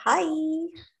listen, but hi.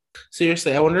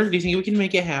 Seriously, I wonder, do you think we can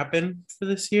make it happen for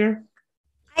this year?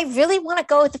 I really want to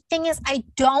go. The thing is, I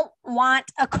don't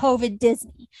want a COVID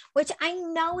Disney, which I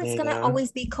know is going to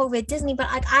always be COVID Disney,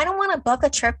 but like, I don't want to book a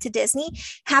trip to Disney,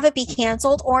 have it be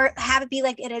canceled, or have it be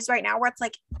like it is right now, where it's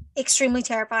like extremely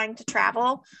terrifying to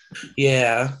travel.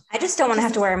 Yeah. I just don't want to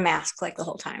have to wear a mask like the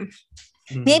whole time.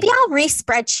 Maybe I'll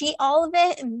re-spreadsheet all of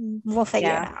it and we'll figure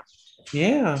it out.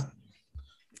 Yeah.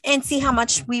 And see how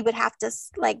much we would have to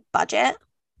like budget.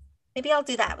 Maybe I'll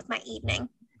do that with my evening.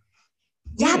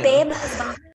 Yeah, babe.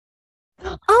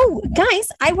 Oh, guys,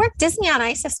 I worked Disney on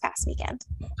Ice this past weekend.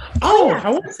 Oh,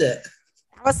 how was it?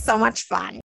 That was so much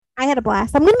fun. I had a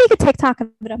blast. I'm going to make a TikTok of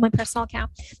it on my personal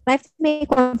account, but I have to make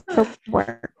one for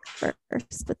work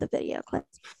first with the video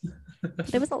clips.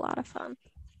 It was a lot of fun.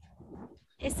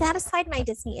 It satisfied my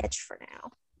Disney itch for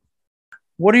now.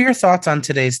 What are your thoughts on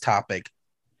today's topic?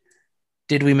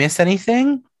 Did we miss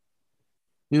anything?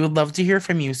 We would love to hear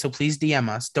from you, so please DM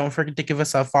us. Don't forget to give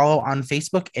us a follow on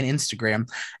Facebook and Instagram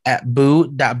at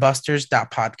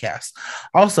boo.busters.podcast.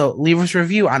 Also, leave us a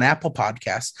review on Apple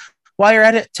Podcasts. While you're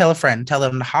at it, tell a friend. Tell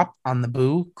them to hop on the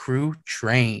Boo Crew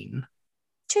train.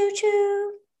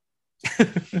 Choo-choo.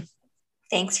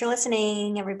 Thanks for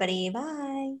listening, everybody.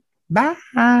 Bye. Bye.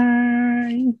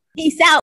 Peace out.